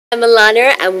I'm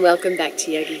Alana and welcome back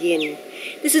to YogaYin.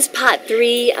 This is part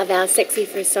 3 of our Sexy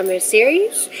for Summer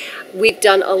series. We've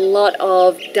done a lot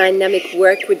of dynamic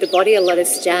work with the body, a lot of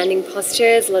standing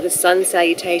postures, a lot of sun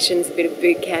salutations, a bit of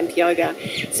boot camp yoga.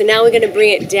 So now we're going to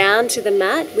bring it down to the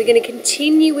mat. We're going to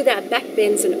continue with our back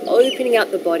bends and opening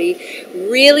up the body,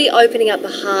 really opening up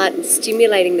the heart and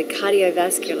stimulating the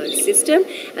cardiovascular system,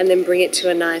 and then bring it to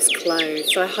a nice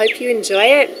close. So I hope you enjoy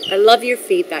it. I love your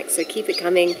feedback, so keep it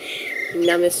coming.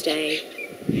 Namaste,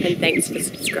 and thanks for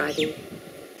subscribing.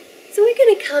 So we're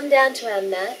going to come down to our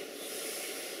mat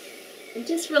and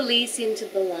just release into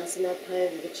Balasana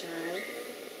pose of a child.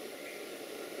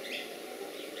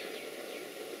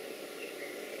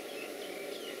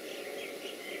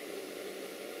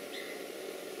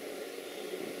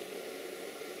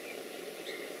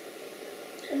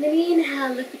 And then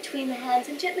inhale, look between the hands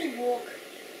and gently walk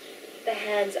the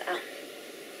hands up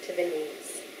to the knees.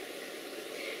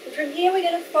 And from here we're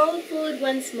going to fold forward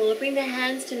once more, bring the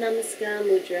hands to Namaskar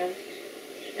Mudra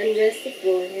and rest the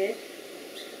forehead.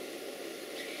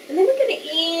 And then we're going to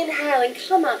inhale and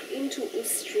come up into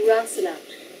Ustrasana,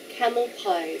 camel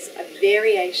pose, a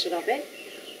variation of it.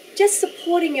 Just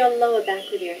supporting your lower back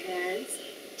with your hands,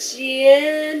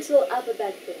 gentle upper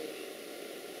back bend.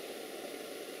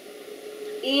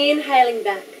 Inhaling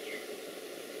back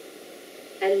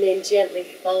and then gently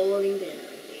folding down.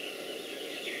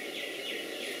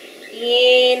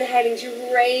 Inhaling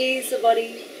to raise the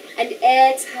body and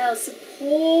exhale,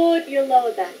 support your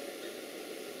lower back.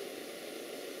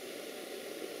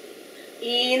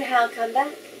 Inhale, come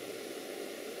back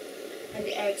and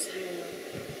exhale.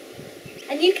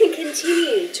 And you can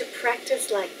continue to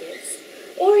practice like this,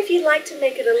 or if you'd like to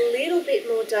make it a little bit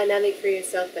more dynamic for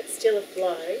yourself but still a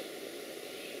flow,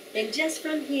 then just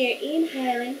from here,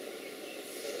 inhaling,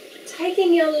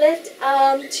 taking your left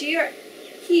arm to your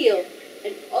heel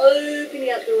and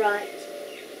opening up the right,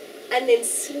 and then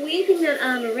sweeping that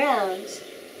arm around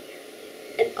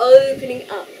and opening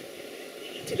up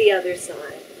to the other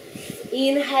side.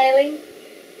 Inhaling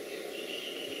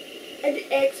and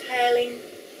exhaling,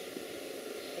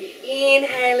 and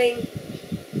inhaling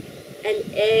and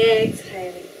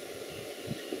exhaling.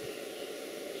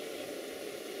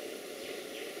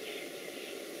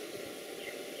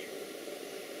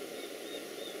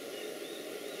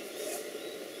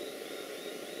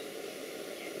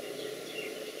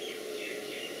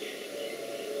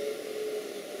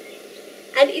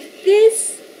 And if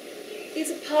this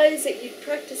is a pose that you've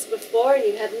practiced before and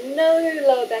you have no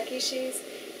lower back issues,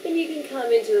 then you can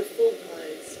come into the full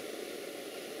pose.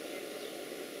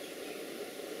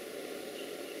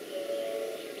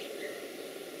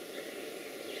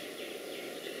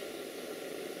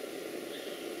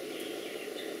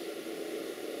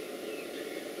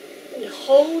 And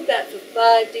hold that for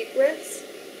 5 deep breaths.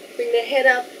 Bring the head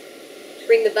up,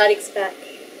 bring the buttocks back.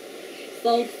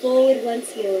 Fold forward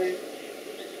once more.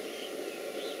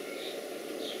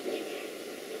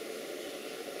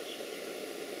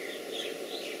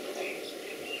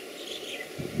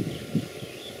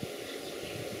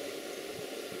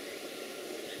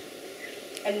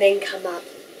 And then come up.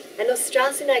 And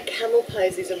Ustrasana camel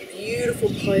pose is a beautiful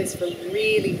pose for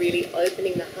really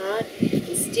opening the heart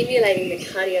and stimulating the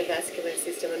cardiovascular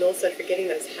system, and also for getting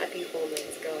those happy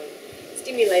hormones going.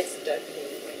 Stimulates the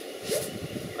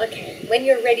dopamine. Okay, when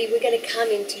you're ready, we're going to come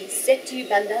into Setu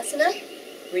Bandhasana,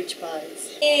 bridge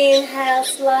pose. Inhale,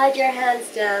 slide your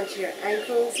hands down to your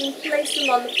ankles and place them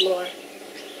on the floor.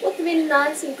 Walk them in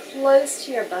nice and close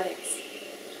to your buttocks.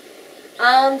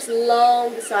 Arms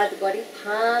long beside the body,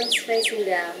 palms facing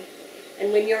down.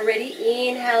 And when you're ready,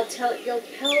 inhale, tilt your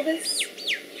pelvis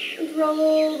and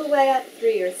roll the way up through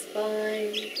your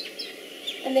spine.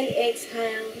 And then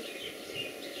exhale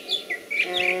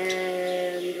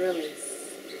and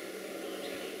release.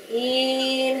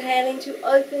 Inhaling to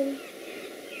open.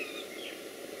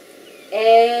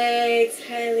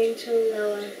 Exhaling to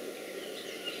lower.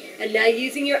 And now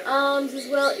using your arms as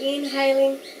well,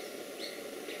 inhaling.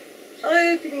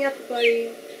 Opening up the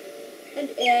body and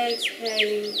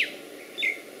exhaling.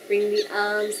 Bring the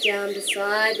arms down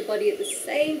beside the body at the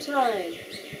same time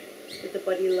that the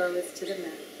body lowers to the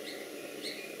mat.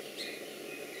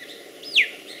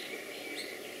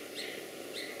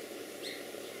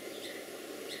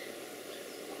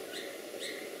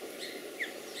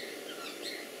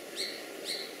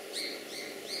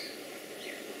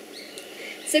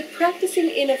 So practicing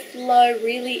in a flow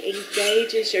really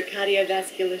engages your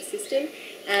cardiovascular system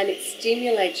and it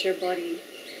stimulates your body.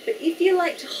 But if you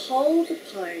like to hold the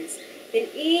pose, then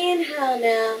inhale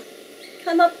now,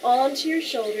 come up onto your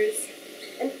shoulders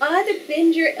and either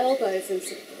bend your elbows and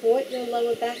support your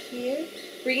lower back here,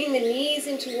 Bringing the knees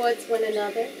in towards one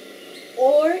another,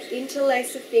 or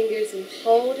interlace the fingers and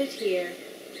hold it here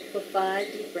for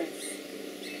 5 deep breaths.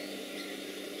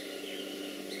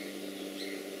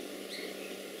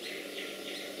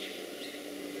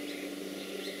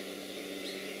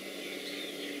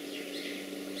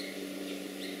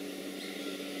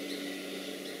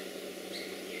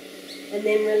 And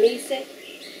then release it.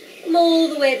 Come all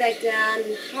the way back down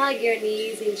and hug your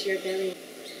knees into your belly.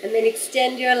 And then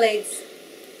extend your legs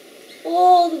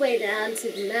all the way down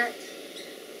to the mat.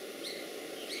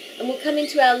 And we'll come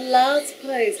into our last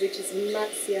pose, which is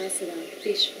Matsyasana,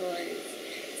 fish pose.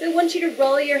 So I want you to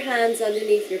roll your hands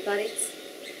underneath your buttocks.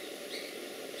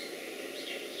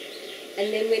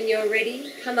 And then when you're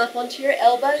ready, come up onto your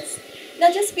elbows.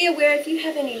 Now just be aware if you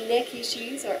have any neck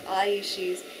issues or eye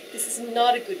issues, this is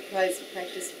not a good pose of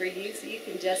practice for you, so you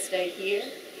can just stay here.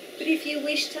 But if you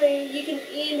wish to, you can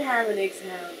inhale and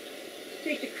exhale.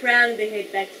 Take the crown of the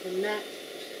head back to the mat.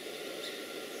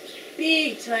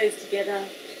 Big toes together.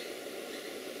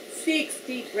 6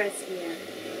 deep breaths here.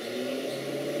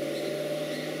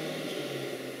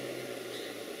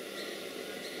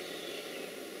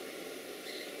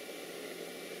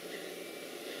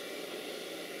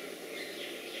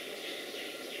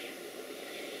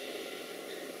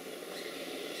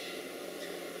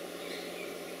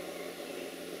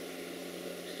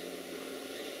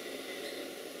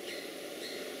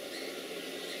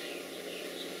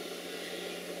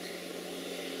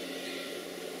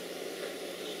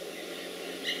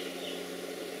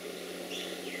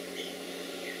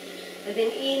 And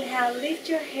then inhale, lift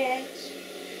your head,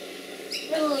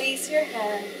 release your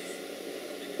hands,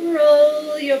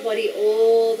 roll your body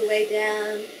all the way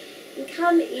down, and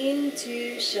come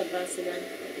into Shavasana.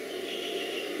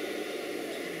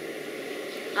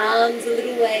 Arms a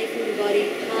little away from the body,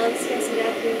 palms facing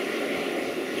upward,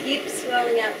 hips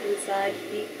rolling out from the side,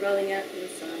 feet rolling out from the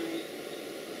side.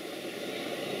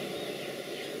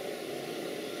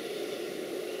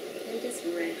 And just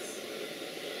rest.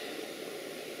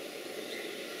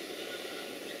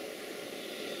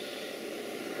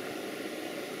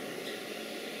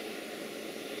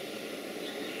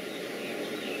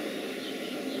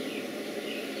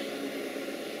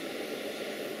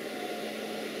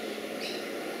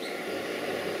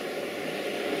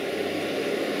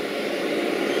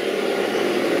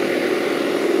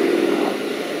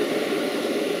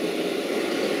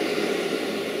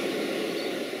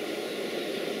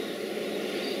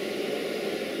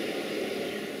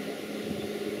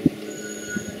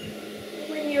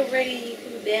 Ready, you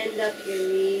can bend up your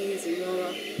knees and roll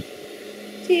off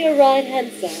to your right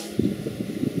hand side.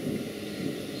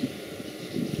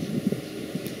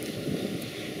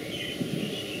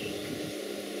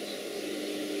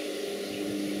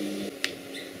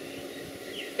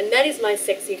 And that is my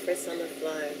sexy for summer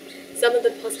flow. Some of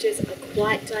the postures are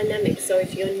quite dynamic, so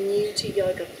if you're new to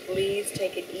yoga, please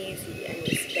take it easy and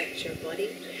respect your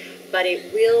body. But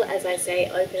it will, as I say,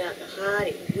 open out the heart,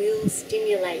 it will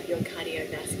stimulate your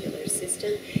cardiovascular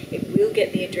system, it will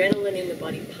get the adrenaline in the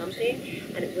body pumping,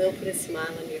 and it will put a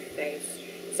smile on your face.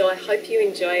 So I hope you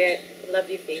enjoy it. Love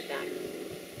your feedback.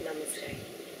 Namaste.